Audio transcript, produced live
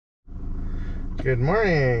Good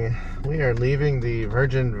morning. We are leaving the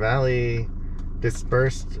Virgin Valley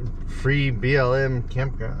dispersed free BLM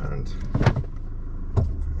campground.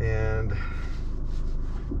 And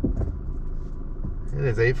it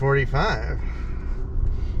is 8:45.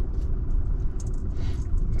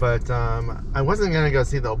 But I wasn't going to go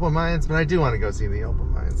see the Opal mines, but I do want to go see the Opal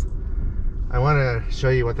mines. I want to show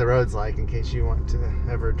you what the road's like in case you want to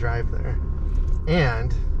ever drive there.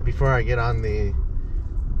 And before I get on the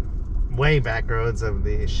way back roads of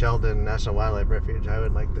the Sheldon National Wildlife Refuge, I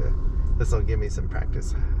would like to, this will give me some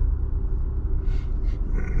practice.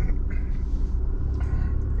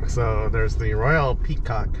 So there's the Royal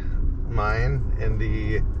Peacock mine and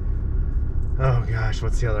the, oh gosh,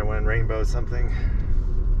 what's the other one? Rainbow something.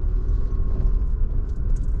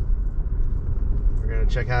 We're gonna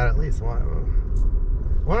check out at least one of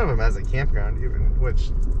them. One of them has a campground even,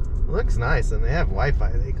 which looks nice, and they have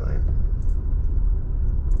Wi-Fi, they claim.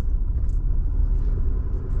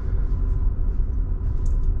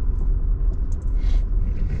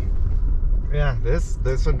 Yeah,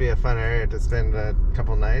 this would be a fun area to spend a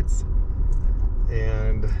couple nights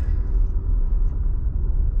and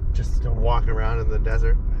just to walk around in the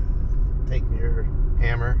desert. Take your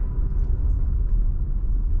hammer.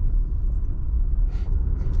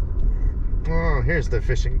 Oh, here's the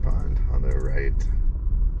fishing pond on the right.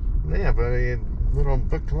 They have a little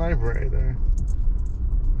book library there.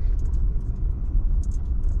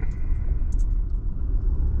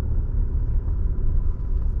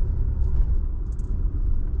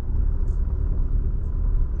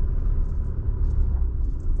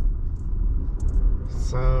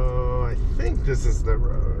 So I think this is the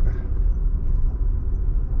road.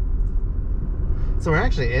 So we're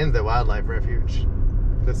actually in the wildlife refuge,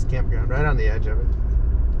 this campground, right on the edge of it.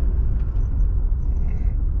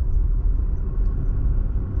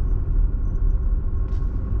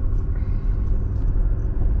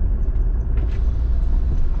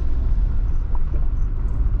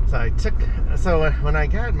 So when I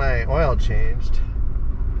got my oil changed,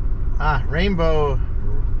 Rainbow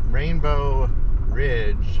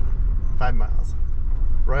Ridge, 5 miles,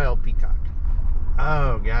 Royal Peacock.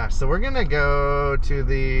 Oh gosh, so we're gonna go to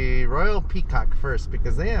the Royal Peacock first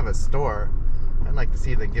because they have a store. I'd like to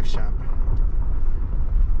see the gift shop.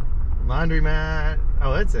 Laundromat.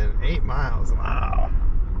 Oh, it's in 8 miles. Wow.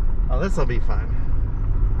 Oh, this will be fun.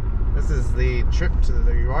 This is the trip to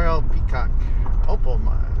the Royal Peacock Opal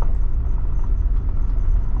mine.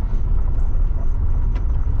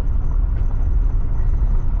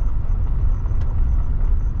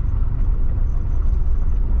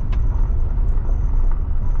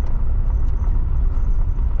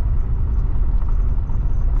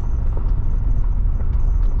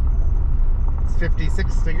 It's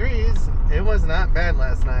 56 degrees. It was not bad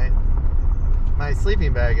last night. My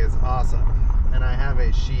sleeping bag is awesome, and I have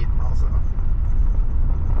a sheet also.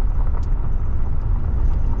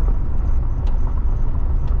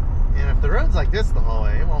 And if the road's like this the whole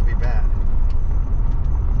way, it won't be bad.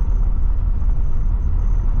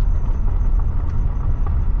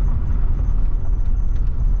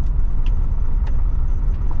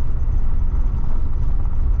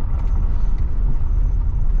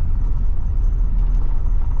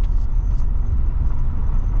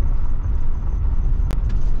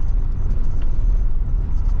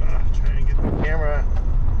 Trying to get the camera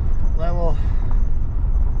level.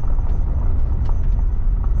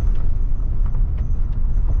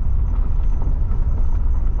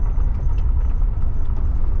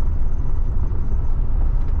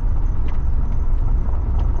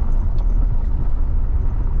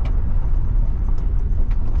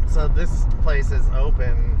 So this place is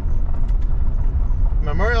open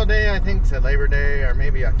Memorial Day, I think, to Labor Day, or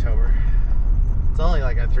maybe October. It's only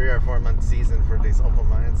like a 3 or 4 month season for these opal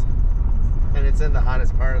mines, and it's in the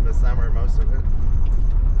hottest part of the summer, most of it.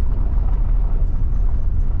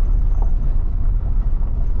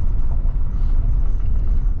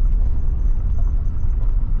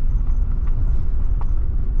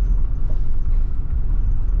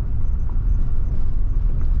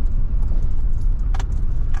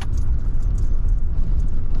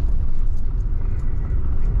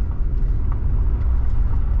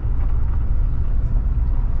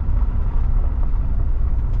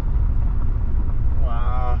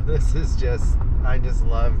 This is just, I just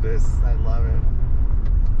love this. I love it.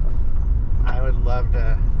 I would love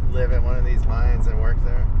to live at one of these mines and work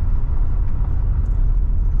there.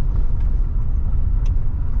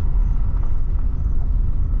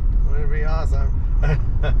 Would it be awesome?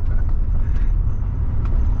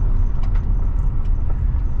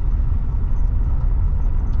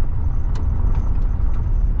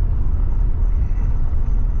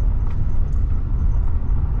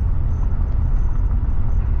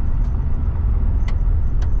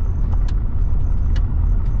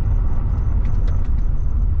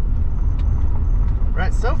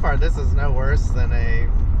 far, this is no worse than a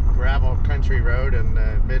gravel country road in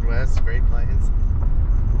the Midwest, Great Plains.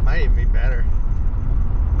 Might even be better.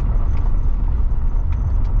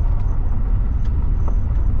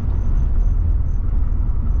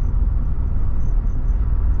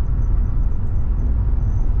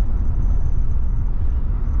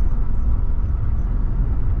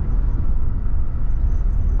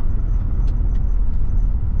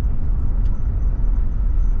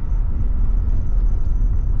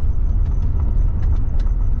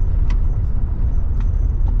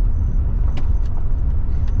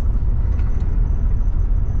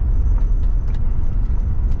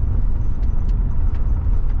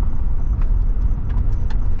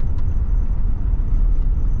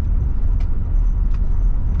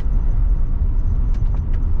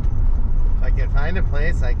 Find a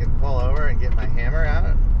place I can pull over and get my hammer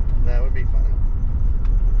out, that would be fun.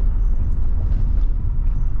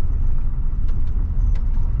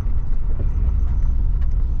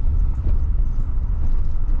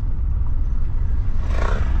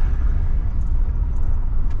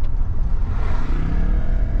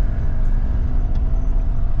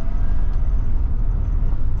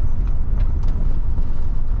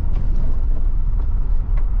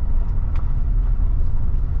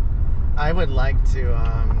 I would like to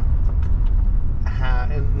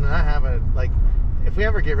not have a, like, if we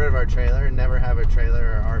ever get rid of our trailer and never have a trailer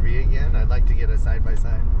or RV again, I'd like to get a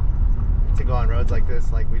side-by-side to go on roads like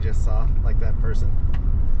this, like we just saw, like that person.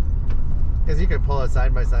 Because you could pull a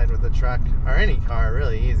side-by-side with a truck or any car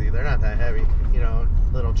really easy. They're not that heavy, you know,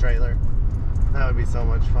 little trailer. That would be so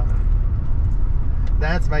much fun.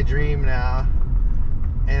 That's my dream now.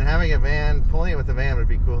 And having a van, pulling it with a van would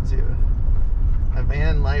be cool too. A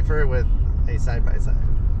van lifer with a side-by-side.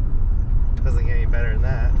 Doesn't get any better than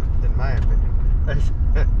that, in my opinion.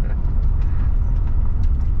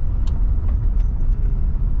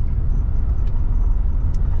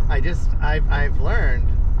 I've learned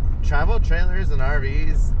travel trailers and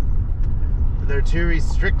RVs, they're too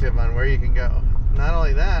restrictive on where you can go. Not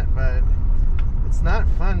only that, but it's not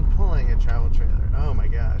fun pulling a travel trailer. Oh my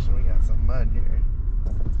gosh, we got some mud here.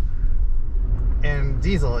 And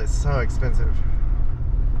diesel is so expensive.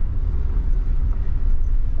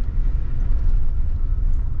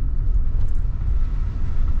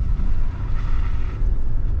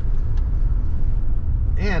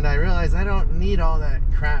 And I realize I don't need all that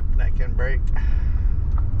crap that can break.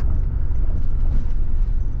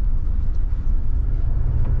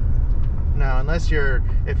 Now, unless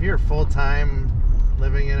if you're full-time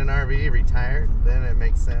living in an RV, retired, then it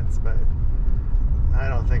makes sense, but I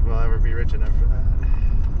don't think we'll ever be rich enough for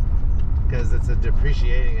that. Because it's a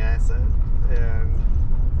depreciating asset, and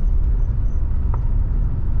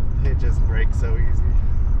it just breaks so easy.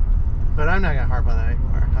 But I'm not gonna harp on that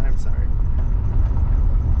anymore. I'm sorry.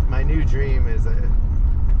 My new dream is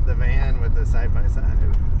the van with the side-by-side.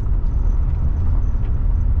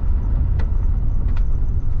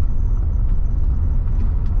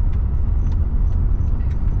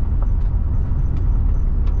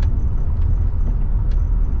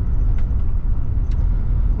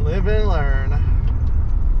 Live and learn.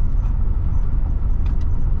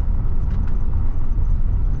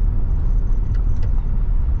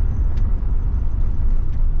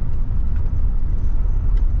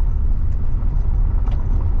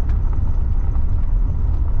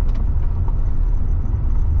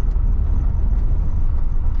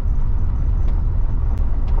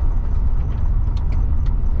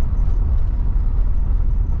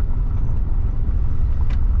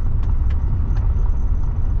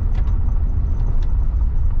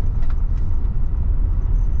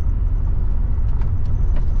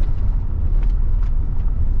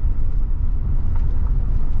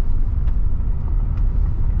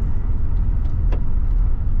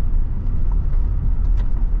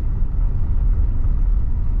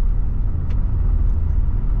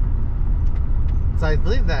 So I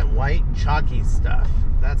believe that white chalky stuff,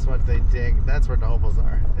 that's what they dig, that's where the opals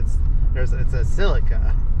are. It's a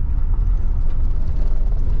silica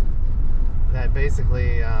that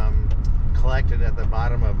basically collected at the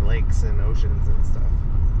bottom of lakes and oceans and stuff.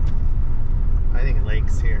 I think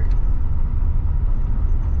lakes here.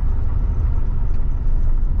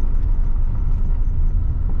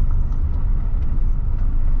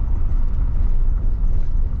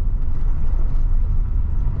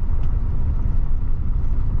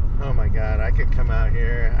 Oh my God, I could come out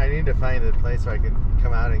here. I need to find a place where I could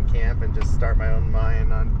come out and camp and just start my own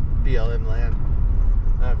mine on BLM land.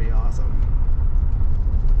 That'd be awesome.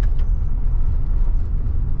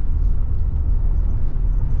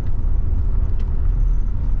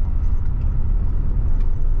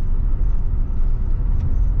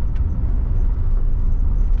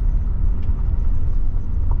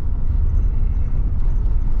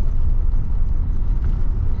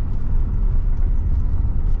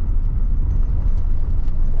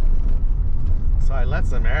 let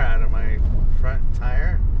some air out of my front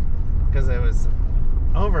tire because it was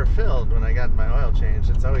overfilled when I got my oil changed.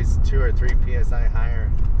 It's always 2 or 3 psi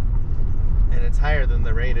higher, and it's higher than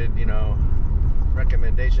the rated,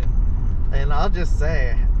 recommendation. And I'll just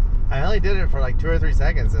say, I only did it for like 2 or 3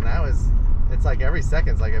 seconds, and it's like every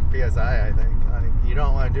second's like a psi. I think you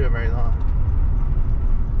don't want to do it very long.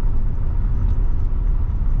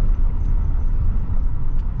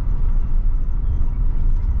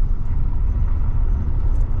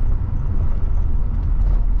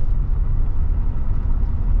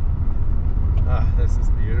 This is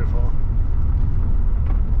beautiful.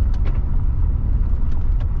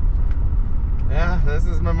 Yeah, this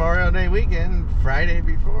is Memorial Day weekend, Friday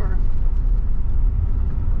before.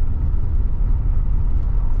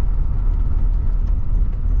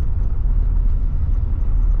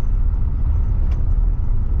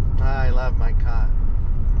 I love my cot.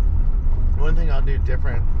 One thing I'll do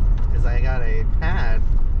different is I got a pad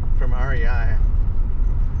from REI.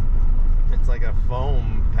 It's like a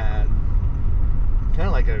foam pad. Kind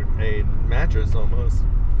of like a mattress almost.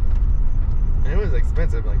 And it was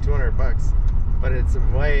expensive, like $200, but it's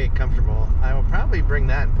way comfortable. I will probably bring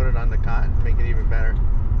that and put it on the cot and make it even better.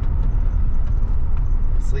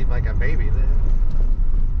 Sleep like a baby then.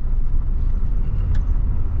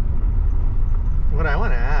 What I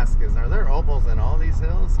want to ask is, are there opals in all these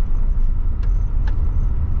hills?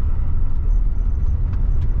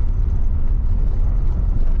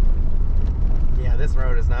 Yeah, this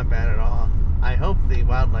road is not bad at all. I hope the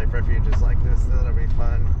wildlife refuge is like this. That'll be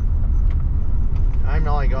fun. I'm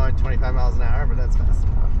only going 25 miles an hour, but that's fast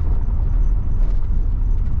enough.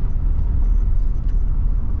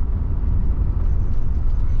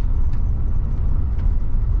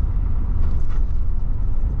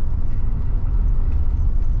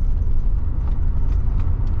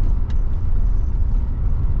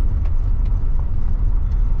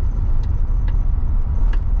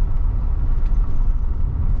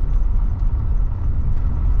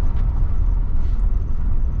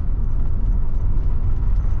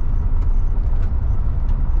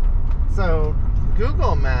 So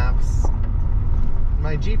Google Maps,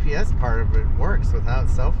 my GPS part of it works without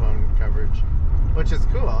cell phone coverage, which is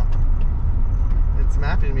cool. It's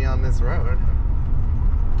mapping me on this road.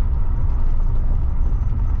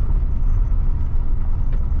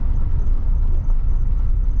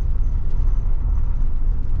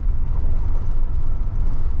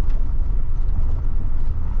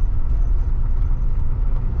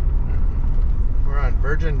 We're on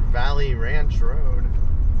Virgin Valley Ranch Road.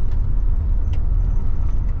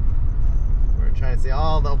 Trying to see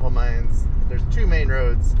all the opal mines. There's 2 main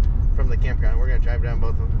roads from the campground. We're going to drive down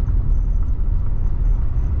both of them.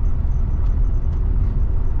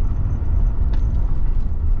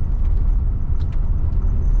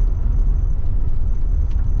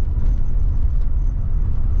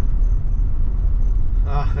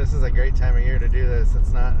 Oh, this is a great time of year to do this.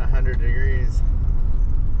 It's not 100 degrees.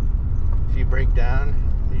 If you break down,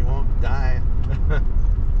 you won't die.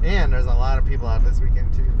 And there's a lot of people out this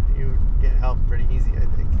weekend too. You get help pretty easy, I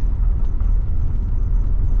think.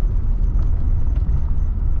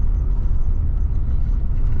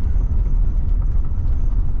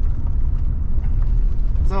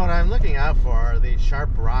 So what I'm looking out for are these sharp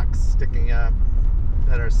rocks sticking up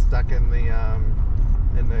that are stuck in the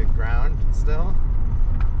ground still.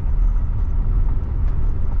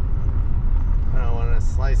 I don't want to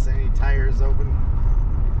slice any tires open.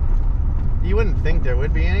 You wouldn't think there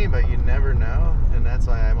would be any, but you never know, and that's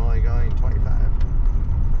why I'm only going 25.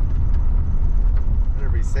 Better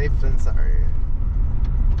be safe than sorry.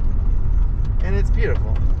 And it's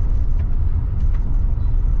beautiful.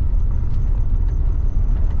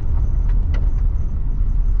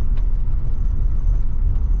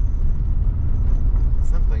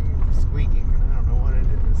 Something squeaking, I don't know what it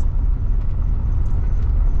is.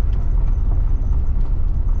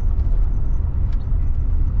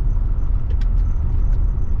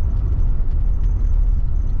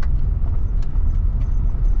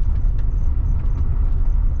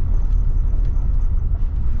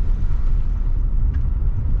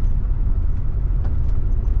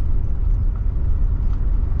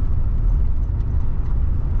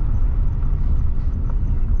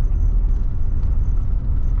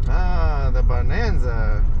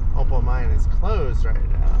 Bonanza opal mine is closed right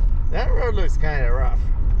now. That road looks kind of rough.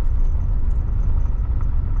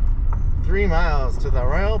 3 miles to the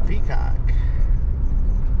Royal Peacock.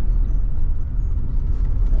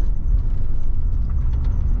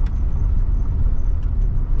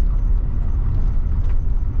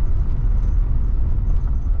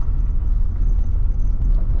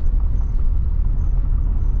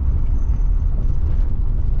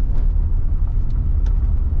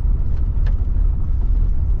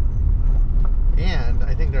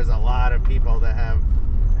 I think there's a lot of people that have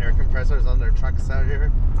air compressors on their trucks out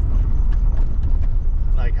here,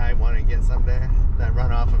 like I want to get someday, that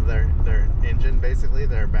run off of their engine, basically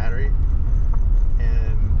their battery,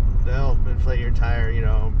 and they'll inflate your tire, you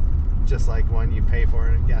know, just like one you pay for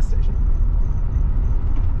at a gas station.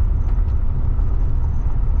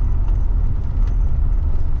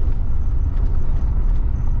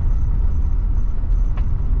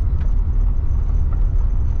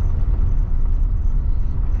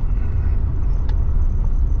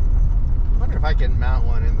 If I can mount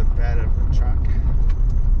one in the bed of the truck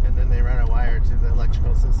and then they run a wire to the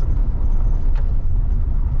electrical system.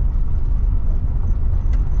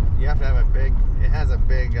 You have to have it has a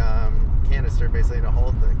big canister basically to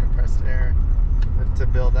hold the compressed air to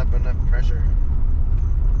build up enough pressure.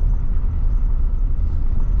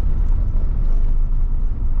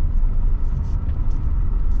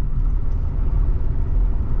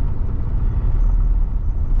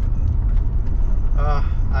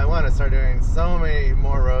 I want to start doing so many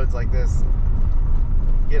more roads like this.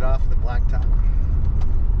 Get off the blacktop.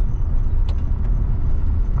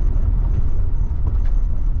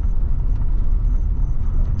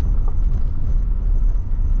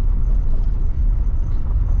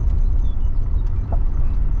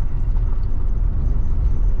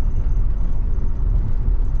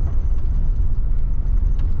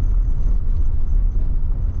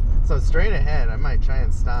 So straight ahead, I might try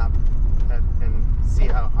and stop and see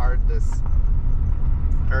how hard this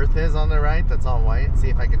earth is on the right that's all white. See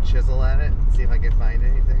if I can chisel at it, see if I can find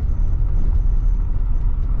anything.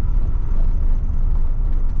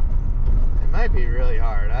 It might be really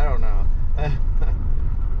hard, I don't know.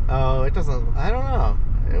 Oh, it doesn't, I don't know.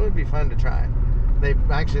 It would be fun to try.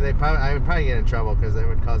 I would probably get in trouble because it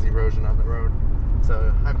would cause erosion on the road.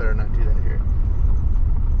 So I better not do that here.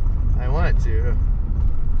 I want to.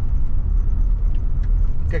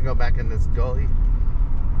 Could go back in this gully.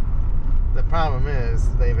 The problem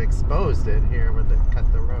is they've exposed it here where they cut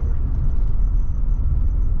the road.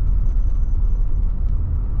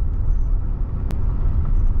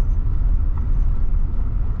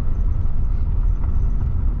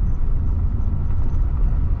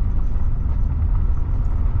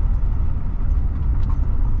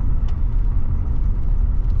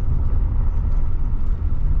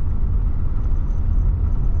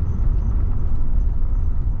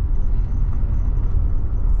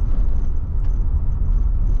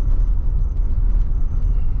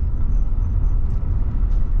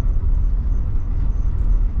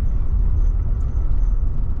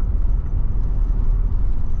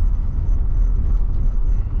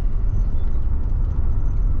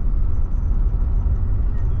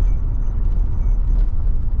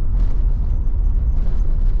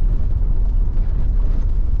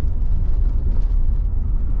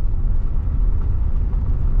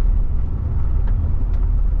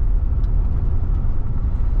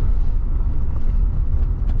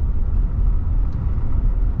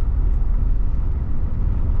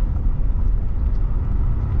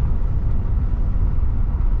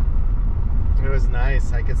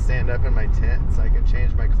 Nice. I could stand up in my tent so I could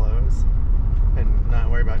change my clothes and not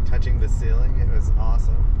worry about touching the ceiling. It was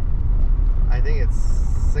awesome. I think it's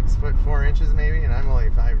 6'4" maybe, and I'm only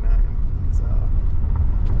 5'9", so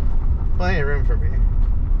plenty of room for me.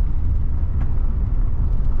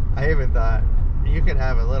 I even thought you could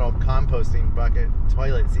have a little composting bucket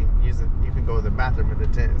toilet seat and use it. You can go to the bathroom in the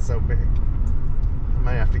tent. It's so big. I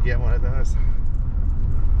might have to get one of those.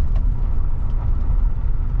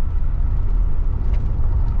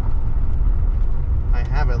 I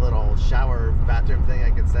have a little shower bathroom thing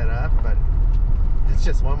I could set up, but it's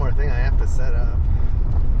just one more thing I have to set up.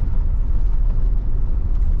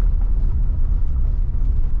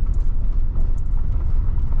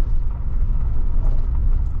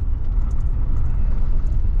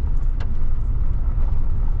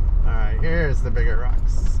 Alright, here's the bigger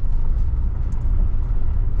rocks.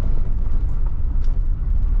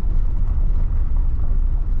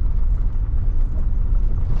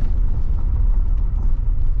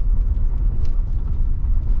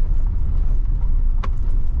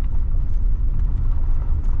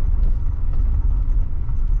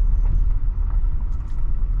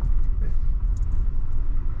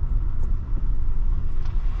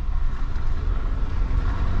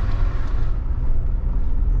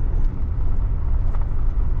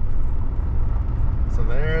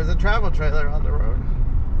 There's a travel trailer on the road.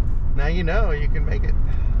 Now you know you can make it.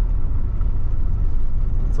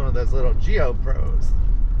 It's one of those little Geo Pros.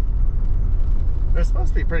 They're supposed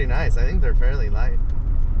to be pretty nice. I think they're fairly light.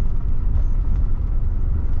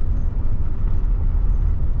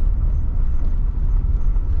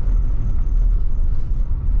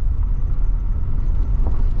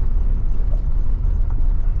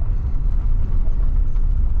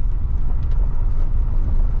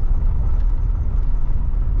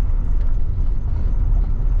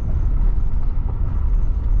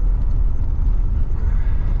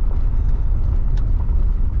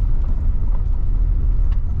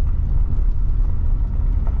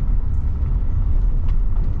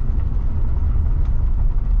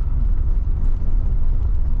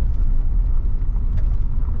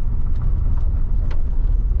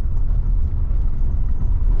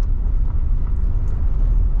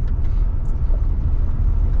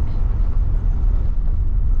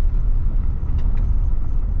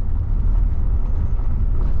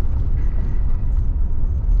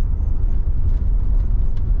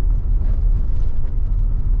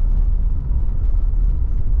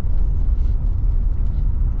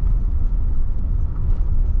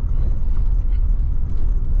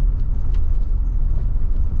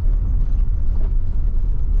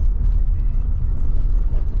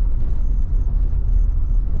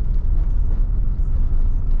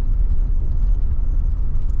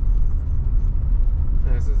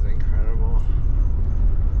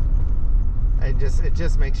 it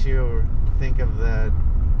just makes you think of the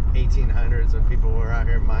 1800s when people were out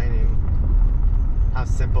here mining. How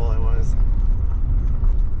simple it was.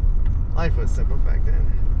 Life was simple back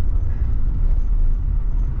then.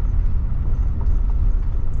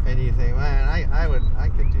 And you think, man, I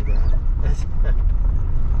could do that.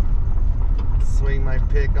 Swing my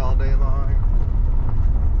pick all day long.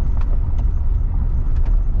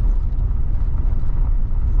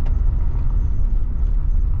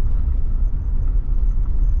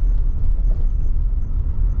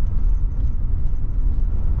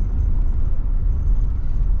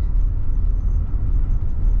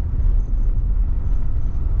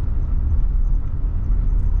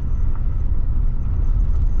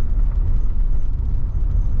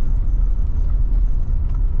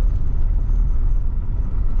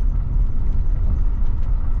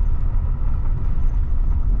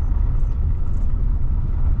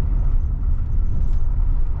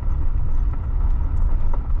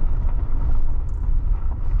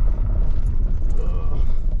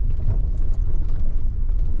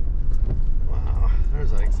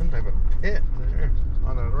 Pit there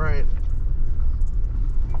on the right.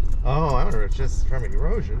 Oh, I wonder if it's just from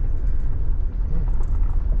erosion.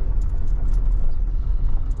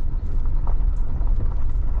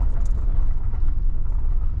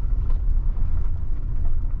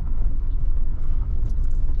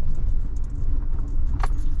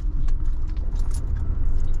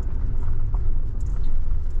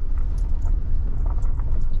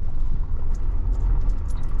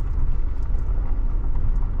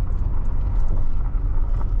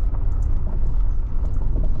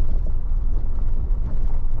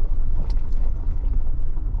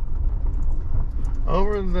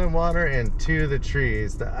 Over the water and to the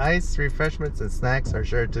trees. The ice, refreshments, and snacks are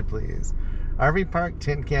sure to please. RV park,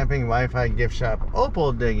 tent camping, Wi-Fi, gift shop,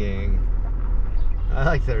 Opal digging. I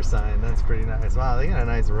like their sign. That's pretty nice. Wow, they got a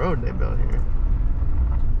nice road they built here.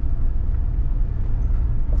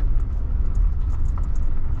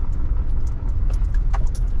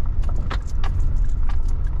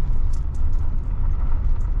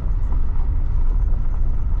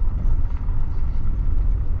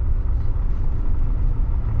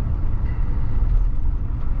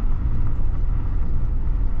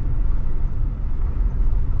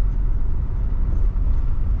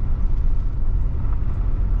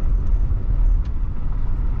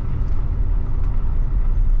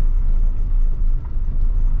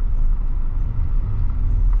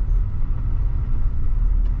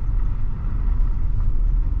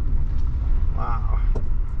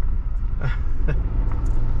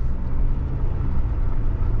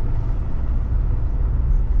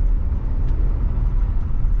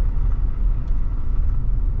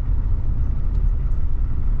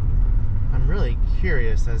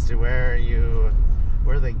 Curious as to where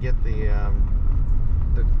they get the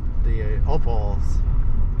opals,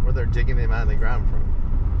 where they're digging them out of the ground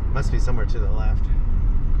from. Must be somewhere to the left.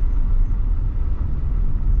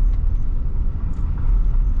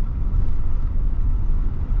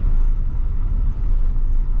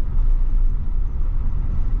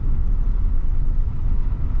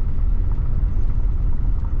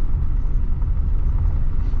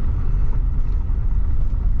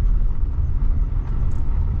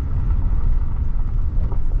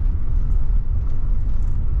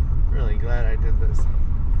 Glad I did this.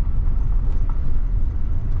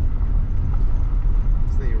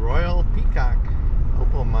 It's the Royal Peacock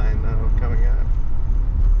opal mine though coming up.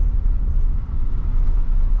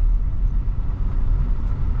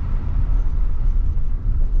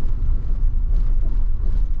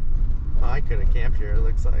 Oh, I could have camped here, it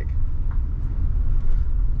looks like.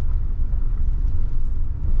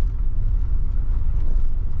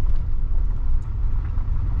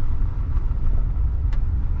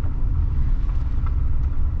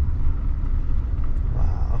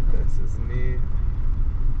 This is neat.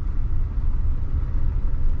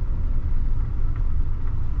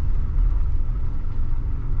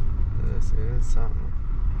 This is something.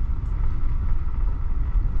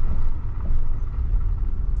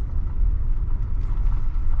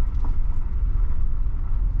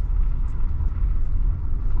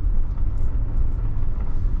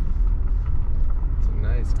 Some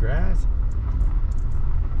nice grass.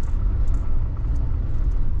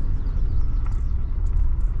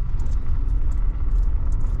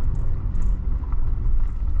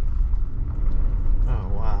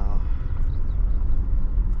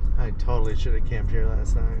 Totally should have camped here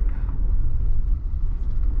last night.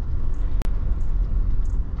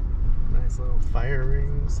 Nice little fire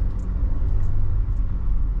rings.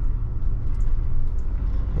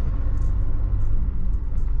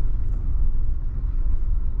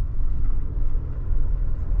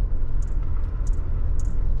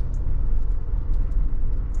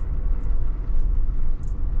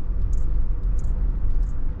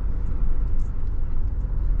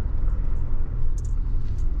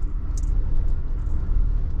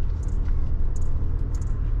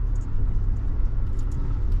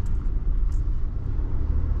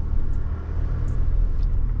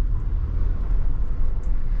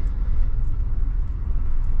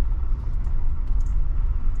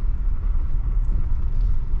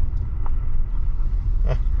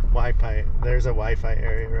 Wi-Fi. There's a Wi-Fi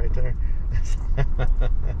area right there.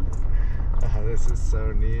 Oh, this is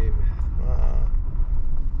so neat. Wow.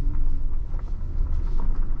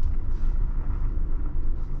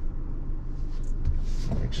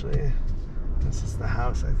 Actually, this is the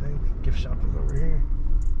house, I think. Gift shop is over here.